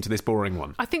hearing the tune to this boring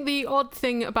one. I think the odd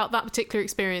thing about that particular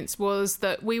experience was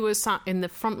that we were sat in the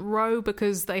front row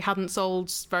because they hadn't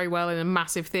sold very well in a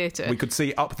massive theatre. We could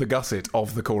see up the gusset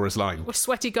of The Chorus Line. With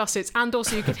sweaty gussets, and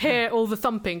also you could hear all the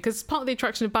thumping, because part of the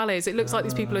attraction of ballet is it looks like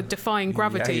these people are defying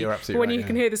gravity. Yeah, you're absolutely when right, you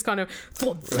can hear this kind of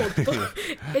thud, thud, thud.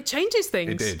 It changes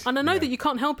things. It did. And I know that you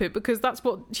can't help it because that's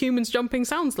what humans jumping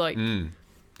sounds like.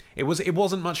 It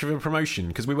wasn't much of a promotion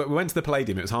because we went to the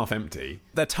Palladium. It was half empty.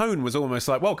 Their tone was almost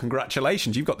like, "Well,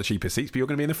 congratulations, you've got the cheapest seats, but you're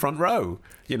going to be in the front row."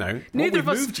 We've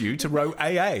moved you to row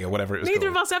AA or whatever it was. Neither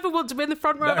called. of us ever want to be in the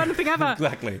front row of anything ever.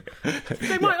 Exactly.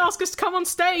 They might ask us to come on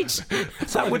stage.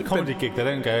 That would be a comedy gig. They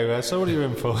don't go. So what are you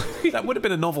in for? That would have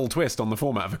been a novel twist on the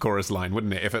format of A Chorus Line,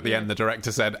 wouldn't it? If at the end the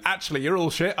director said, "Actually, you're all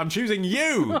shit. I'm choosing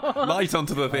you." Light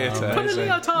onto the theatre. Put a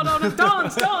leotard on and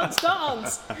dance, dance,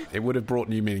 dance. It would have brought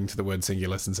new meaning to the word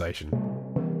singular sensation.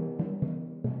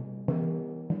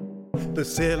 The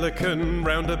Silicon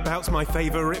Roundabout's my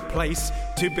favourite place.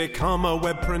 To become a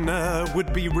webpreneur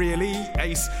would be really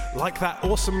ace. Like that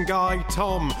awesome guy,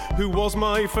 Tom, who was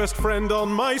my first friend on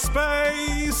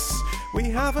MySpace. We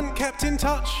haven't kept in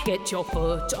touch. Get your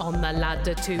foot on the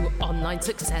ladder to online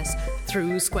success.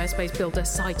 Through Squarespace, build a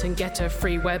site and get a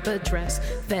free web address.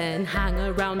 Then hang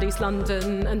around East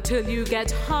London until you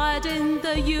get hired in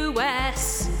the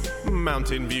US.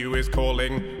 Mountain View is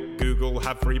calling. Google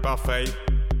have free buffet.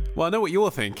 Well, I know what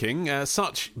you're thinking.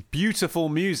 Such beautiful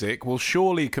music will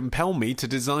surely compel me to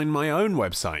design my own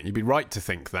website. You'd be right to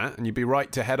think that, and you'd be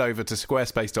right to head over to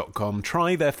squarespace.com,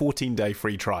 try their 14-day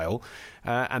free trial,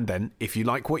 and then, if you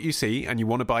like what you see and you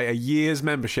want to buy a year's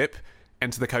membership,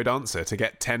 enter the code ANSWER to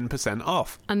get 10%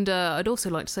 off. And I'd also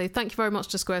like to say thank you very much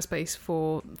to Squarespace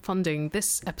for funding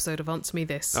this episode of Answer Me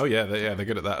This. Oh, yeah, they're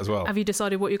good at that as well. Have you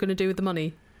decided what you're going to do with the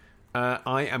money?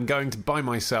 I am going to buy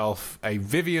myself a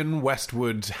Vivienne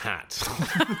Westwood hat.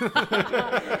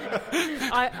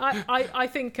 I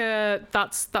think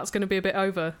that's going to be a bit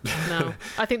over now.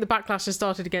 I think the backlash has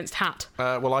started against hat.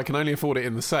 Well, I can only afford it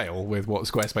in the sale with what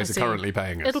Squarespace are currently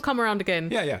paying us. It'll come around again.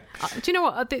 Yeah. Do you know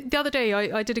what? The other day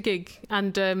I did a gig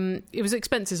and it was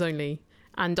expenses only.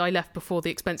 And I left before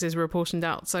the expenses were apportioned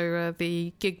out. So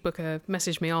the gig booker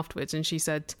messaged me afterwards and she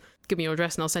said, "Give me your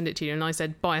address and I'll send it to you." And I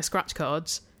said, "Buy a scratch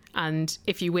cards. And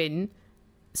if you win,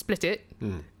 split it.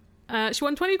 She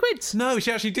won 20 quid. No,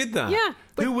 she actually did that. Yeah.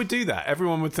 Who would do that?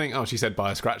 Everyone would think, oh, she said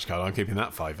buy a scratch card, I'm keeping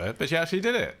that £5. But she actually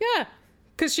did it. Yeah.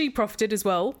 Because she profited as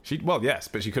well. Well, yes,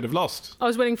 but she could have lost. I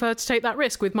was willing for her to take that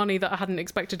risk with money that I hadn't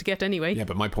expected to get anyway. Yeah,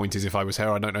 but my point is, if I was her,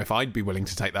 I don't know if I'd be willing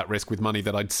to take that risk with money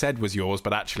that I'd said was yours,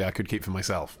 but actually I could keep for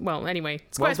myself. Well, anyway.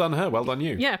 Well done her, well done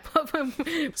you. Yeah, but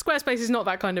Squarespace is not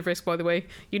that kind of risk, by the way.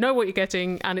 You know what you're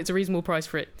getting, and it's a reasonable price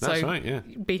for it. That's right, yeah.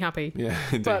 Be happy. Yeah,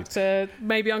 indeed. But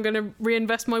maybe I'm going to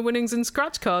reinvest my winnings in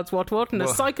scratch cards, and a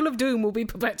cycle of doom will be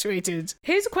perpetuated.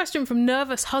 Here's a question from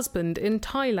Nervous Husband in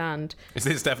Thailand. Is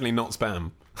this definitely not spam?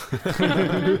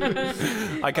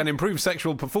 I can improve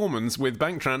sexual performance with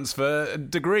bank transfer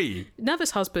degree.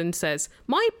 Nervous Husband says,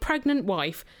 my pregnant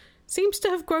wife seems to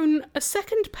have grown a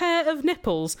second pair of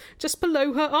nipples just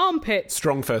below her armpits.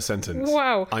 Strong first sentence.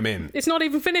 Wow. I'm in. It's not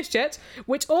even finished yet,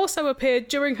 which also appeared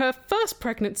during her first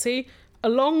pregnancy,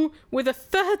 along with a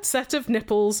third set of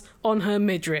nipples on her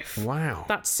midriff. Wow.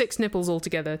 That's 6 nipples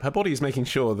altogether. Her body is making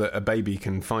sure that a baby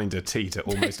can find a teat at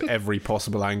almost every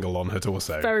possible angle on her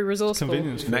torso. Very resourceful.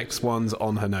 Convenience. Next one's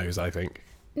on her nose, I think.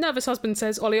 Nervous Husband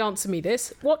says, Ollie, answer me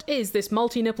this. What is this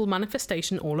multi-nipple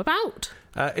manifestation all about?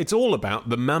 It's all about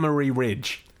the mammary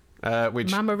ridge. Which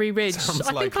Mammary Ridge. sounds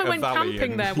I like think I a went valley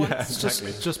camping there once. Yeah,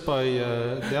 exactly. Just by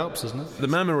the Alps, isn't it? The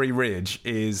mammary ridge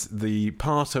is the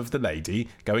part of the lady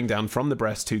going down from the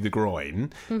breast to the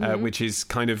groin, which is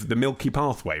kind of the milky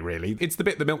pathway, really. It's the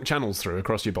bit the milk channels through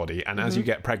across your body, and as you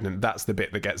get pregnant, that's the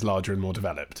bit that gets larger and more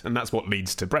developed. And that's what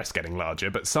leads to breasts getting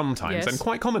larger. But sometimes, Yes. and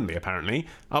quite commonly apparently,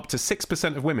 up to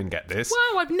 6% of women get this.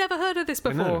 Wow, I've never heard of this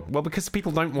I know. before. Well, because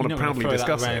people don't want You to don't wanna proudly throw that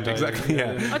discuss around, it. do you? Exactly,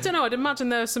 yeah. I don't know, I'd imagine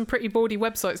there are some pretty bawdy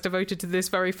websites devoted to this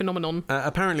very phenomenon.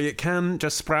 Apparently, it can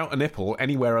just sprout a nipple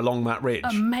anywhere along that ridge.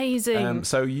 Amazing.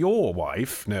 So your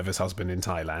wife, Nervous Husband in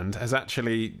Thailand, has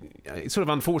actually, sort of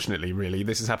unfortunately, really,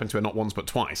 this has happened to her not once but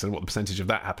twice. I don't know what the percentage of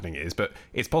that happening is, but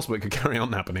it's possible it could carry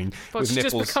on happening But with it just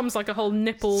nipples. becomes like a whole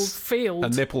nipple field. A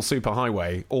nipple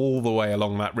superhighway all the way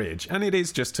along that ridge. And it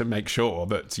is just to make sure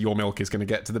that your milk is going to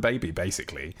get to the baby,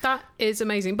 basically. That is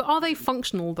amazing. But are they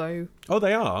functional, though? Oh,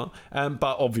 they are.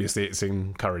 But obviously it's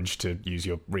encouraged to use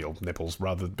your real nipples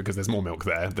rather because there's more milk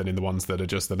there than in the ones that are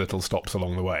just the little stops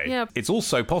along the way. Yeah. It's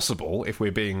also possible, if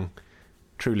we're being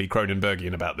truly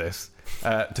Cronenbergian about this,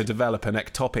 to develop an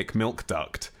ectopic milk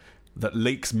duct that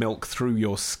leaks milk through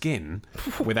your skin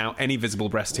without any visible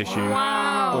breast tissue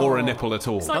or a nipple at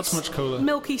all. It's like That's much cooler.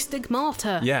 Milky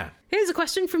stigmata. Yeah. Here's a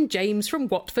question from James from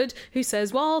Watford, who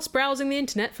says, whilst browsing the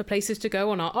internet for places to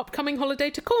go on our upcoming holiday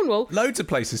to Cornwall, Loads of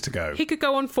places to go. he could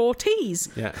go on 4 T's.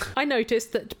 Yeah. I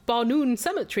noticed that Barnoon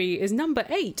Cemetery is number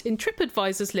 8 in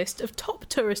TripAdvisor's list of top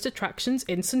tourist attractions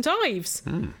in St Ives.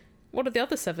 What are the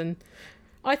other 7?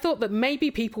 I thought that maybe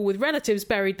people with relatives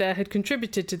buried there had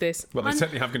contributed to this. Well, they I'm-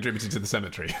 certainly have contributed to the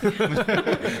cemetery.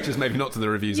 Just maybe not to the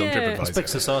reviews on Yeah. TripAdvisor. It's big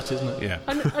society, isn't it? Yeah.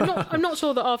 I'm not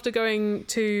sure that after going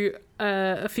to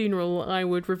a funeral, I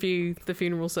would review the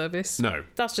funeral service. No.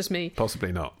 That's just me.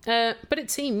 Possibly not. But it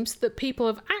seems that people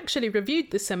have actually reviewed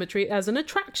this cemetery as an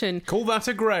attraction. Call that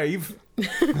a grave.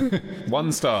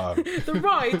 1 star. The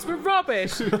rides were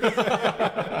rubbish.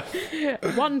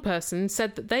 One person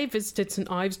said that they visited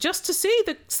St Ives just to see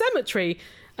the cemetery.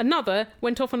 Another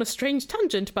went off on a strange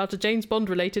tangent about a James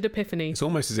Bond-related epiphany. It's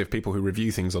almost as if people who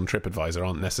review things on TripAdvisor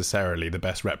aren't necessarily the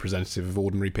best representative of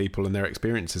ordinary people and their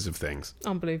experiences of things.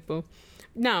 Unbelievable.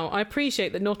 Now, I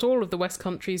appreciate that not all of the West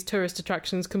Country's tourist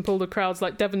attractions can pull the crowds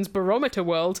like Devon's Barometer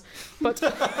World, but...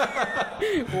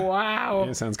 Wow.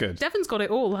 Yeah, sounds good. Devon's got it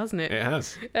all, hasn't it? It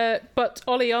has. But,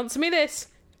 Ollie, answer me this.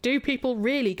 Do people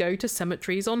really go to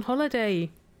cemeteries on holiday?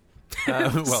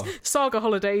 Well, Saga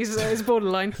holidays is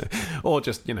borderline. or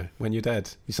just, when you're dead,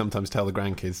 you sometimes tell the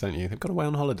grandkids, don't you? They've got away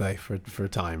on holiday for a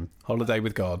time. Holiday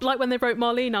with God. Like when they wrote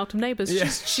Marlene out of Neighbours. Yeah.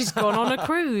 She's gone on a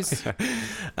cruise.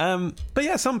 But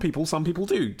yeah, some people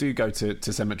do go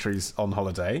to cemeteries on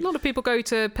holiday. A lot of people go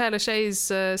to Père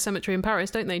Lachaise cemetery in Paris,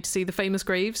 don't they, to see the famous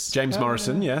graves? James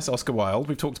Morrison, yes, Oscar Wilde.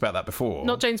 We've talked about that before.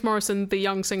 Not James Morrison, the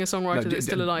young singer-songwriter that's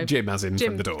still alive. Jim, as in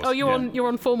from The Doors. Oh, you're Yeah.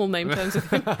 on formal name terms with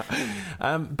him.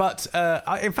 But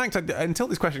in fact, until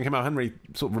this question came out, I hadn't really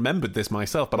sort of remembered this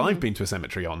myself, but I've been to a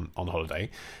cemetery on holiday.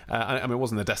 I mean, it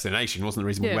wasn't the destination, it wasn't the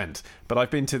reason we Yeah. went, but I've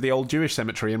been to the old Jewish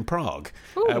cemetery in Prague,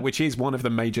 which is one of the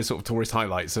major sort of tourist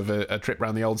highlights of a trip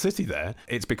around the old city there.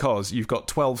 It's because you've got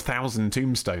 12,000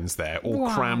 tombstones there, all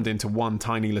Wow. crammed into one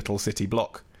tiny little city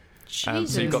block.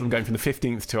 Jesus. So you've got them going from the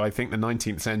 15th to, I think, the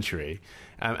 19th century.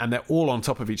 And they're all on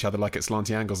top of each other like at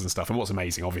slanty angles and stuff. And what's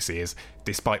amazing, obviously, is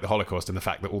despite the Holocaust and the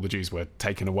fact that all the Jews were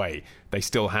taken away, they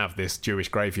still have this Jewish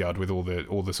graveyard with all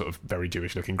the sort of very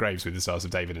Jewish-looking graves with the Stars of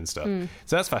David and stuff.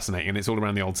 So that's fascinating, and it's all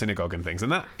around the old synagogue and things.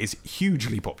 And that is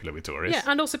hugely popular with tourists.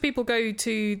 Yeah, and also people go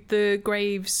to the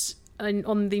graves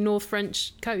on the North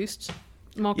French coast,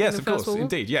 marking Yes, the of First course, World War.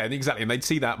 indeed. Yeah, exactly. And they'd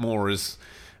see that more as...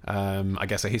 I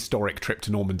guess a historic trip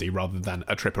to Normandy rather than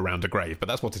a trip around a grave, but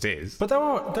that's what it is. But there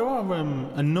are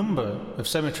a number of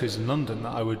cemeteries in London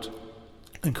that I would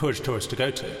encourage tourists to go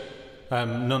to.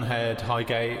 Nunhead,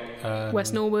 Highgate,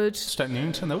 West Norwood, Stoke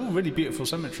Newington. They're all really beautiful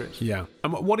cemeteries. Yeah.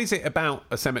 And what is it about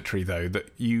a cemetery, though, that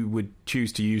you would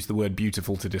choose to use the word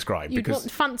beautiful to describe? You'd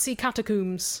want fancy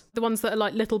catacombs, the ones that are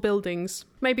like little buildings.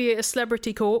 Maybe a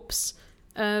celebrity corpse.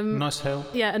 Nice hill.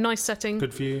 Yeah, a nice setting.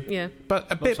 Good view. Yeah. But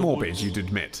a bit morbid, you'd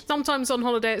admit. Sometimes on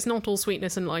holiday it's not all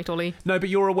sweetness and light, Ollie. No, but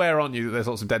you're aware, aren't you, that there's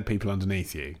lots of dead people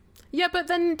underneath you? Yeah, but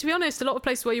then, to be honest, a lot of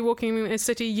places where you're walking in a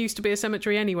city used to be a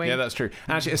cemetery anyway. Yeah, that's true.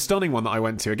 Actually, a stunning one that I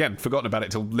went to, again, forgotten about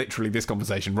it till literally this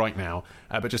conversation right now,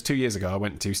 but just 2 years ago I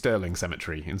went to Stirling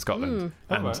Cemetery in Scotland.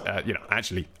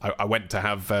 Actually, I went to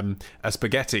have a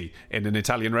spaghetti in an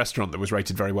Italian restaurant that was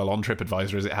rated very well on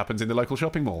TripAdvisor, as it happens in the local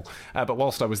shopping mall. But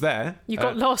whilst I was there... You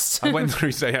got lost. I went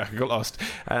through... I got lost.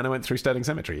 And I went through Stirling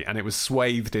Cemetery, and it was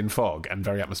swathed in fog and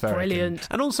very atmospheric. Brilliant.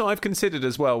 And also I've considered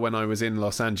as well when I was in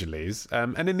Los Angeles,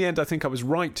 and in the end I think I was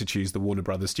right to choose the Warner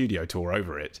Brothers studio tour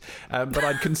over it. But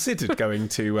I'd considered going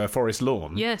to Forest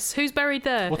Lawn. Yes, who's buried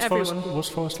there? What's Forest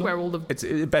Lawn? Where all the... It's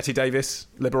Betty Davis,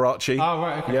 Liberace. Oh,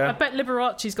 right, okay. Yeah. I bet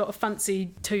Liberace's got a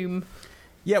fancy tomb.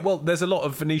 Yeah, well, there's a lot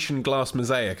of Venetian glass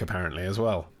mosaic apparently as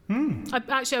well. I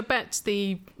bet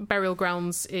the burial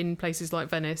grounds in places like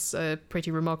Venice are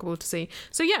pretty remarkable to see.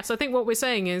 So yes, I think what we're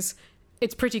saying is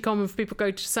it's pretty common for people to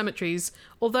go to cemeteries,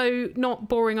 although not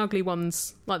boring, ugly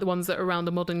ones like the ones that are around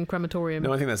a modern crematorium.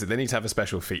 No, I think that's it. They need to have a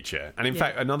special feature. And in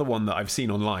fact, another one that I've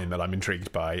seen online that I'm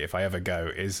intrigued by, if I ever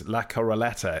go, is La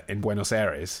Corraleta in Buenos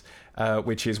Aires,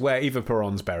 which is where Eva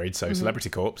Perón's buried. So celebrity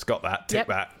corpse, got that, tick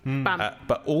that. Bam.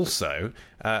 But also,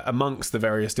 amongst the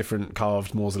various different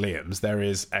carved mausoleums, there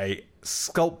is a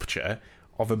sculpture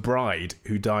of a bride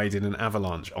who died in an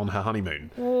avalanche on her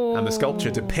honeymoon. Oh. And the sculpture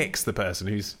depicts the person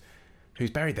who's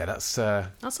buried there.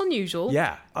 That's unusual.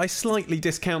 Yeah. I slightly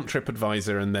discount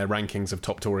TripAdvisor and their rankings of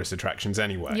top tourist attractions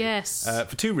anyway. Yes.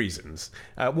 For two reasons.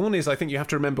 One is I think you have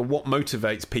to remember what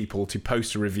motivates people to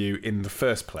post a review in the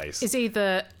first place. It's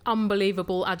either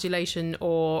unbelievable adulation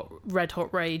or red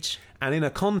hot rage. And in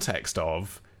a context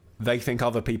of they think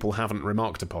other people haven't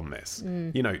remarked upon this.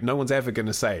 You know, no one's ever going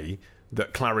to say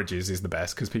that Claridge's is the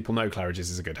best because people know Claridge's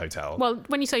is a good hotel. Well,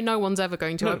 when you say no one's ever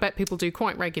going to, I bet people do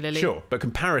quite regularly. Sure, but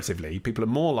comparatively, people are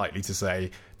more likely to say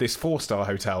this 4-star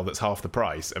hotel that's half the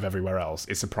price of everywhere else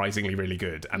is surprisingly really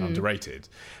good and underrated.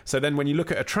 So then when you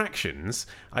look at attractions,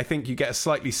 I think you get a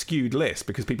slightly skewed list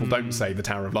because people don't say the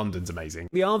Tower of London's amazing.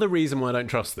 The other reason why I don't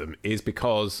trust them is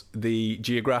because the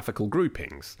geographical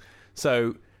groupings.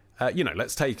 So,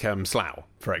 let's take Slough,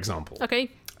 for example.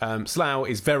 Okay. Slough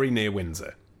is very near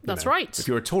Windsor. That's right. If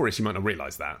you're a tourist, you might not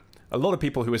realise that. A lot of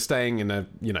people who are staying in a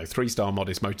 3-star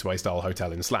modest motorway-style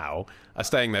hotel in Slough are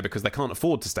staying there because they can't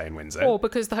afford to stay in Windsor. Or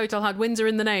because the hotel had Windsor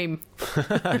in the name.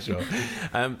 Sure.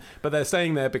 But they're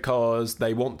staying there because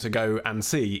they want to go and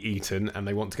see Eton and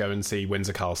they want to go and see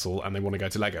Windsor Castle and they want to go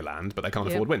to Legoland, but they can't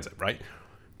afford Windsor, right?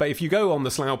 But if you go on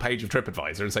the Slough page of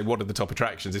TripAdvisor and say, what are the top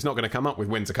attractions, it's not going to come up with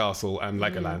Windsor Castle and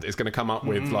Legoland. It's going to come up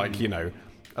with,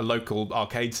 a local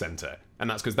arcade centre. And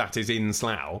that's because that is in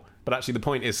Slough. But actually the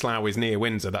point is Slough is near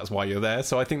Windsor. That's why you're there.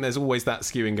 So I think there's always that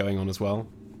skewing going on as well.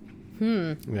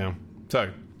 Yeah. So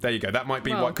there you go. That might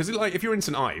be why. Because if you're in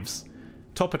St Ives,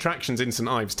 top attractions in St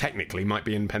Ives technically might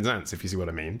be in Penzance, if you see what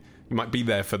I mean. You might be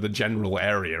there for the general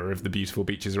area of the beautiful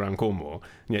beaches around Cornwall.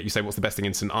 And yet you say, what's the best thing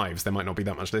in St Ives? There might not be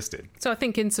that much listed. So I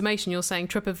think in summation you're saying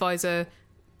TripAdvisor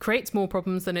creates more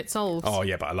problems than it solves. Oh,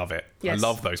 yeah, but I love it. Yes. I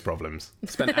love those problems.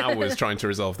 Spent hours trying to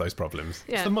resolve those problems.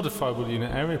 Yeah. It's the modifiable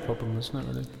unit area problem, isn't it,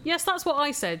 really? Yes, that's what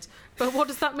I said. But what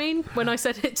does that mean when I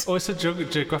said it? Or it's a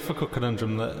geographical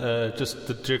conundrum that just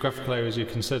the geographical areas you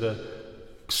consider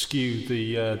skew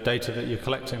the data that you're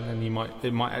collecting, and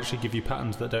it might actually give you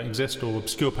patterns that don't exist or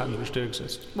obscure patterns which do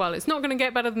exist. Well, it's not going to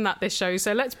get better than that, this show,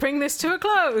 so let's bring this to a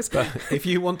close. But if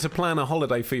you want to plan a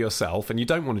holiday for yourself and you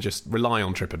don't want to just rely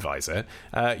on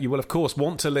TripAdvisor, you will of course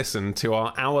want to listen to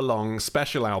our hour-long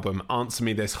special album Answer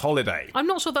Me This Holiday. I'm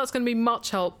not sure that's going to be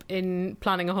much help in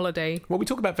planning a holiday. Well, we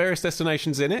talk about various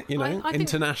destinations in it, I think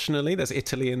internationally. There's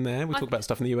Italy in there. We talk about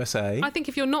stuff in the USA. I think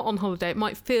if you're not on holiday, it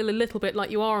might feel a little bit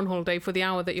like you are on holiday for the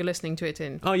hour hour that you're listening to it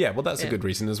in. Oh, yeah, well, that's a good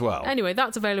reason as well. Anyway,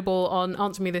 that's available on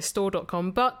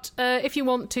answermethisstore.com. But if you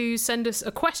want to send us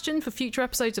a question for future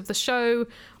episodes of the show,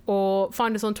 or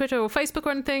find us on Twitter or Facebook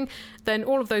or anything, then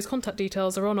all of those contact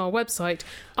details are on our website,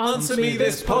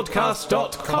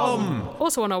 AnswerMeThisPodcast.com.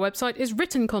 Also on our website is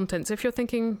written content, so if you're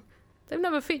thinking, they've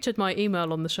never featured my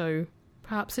email on the show,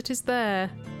 perhaps it is there.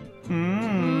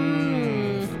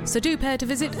 So do prepare to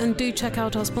visit and do check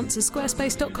out our sponsors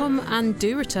squarespace.com, and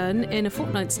do return in a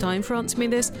fortnight's time for Answer Me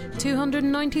This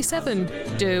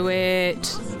 297. Do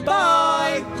it.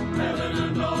 Bye!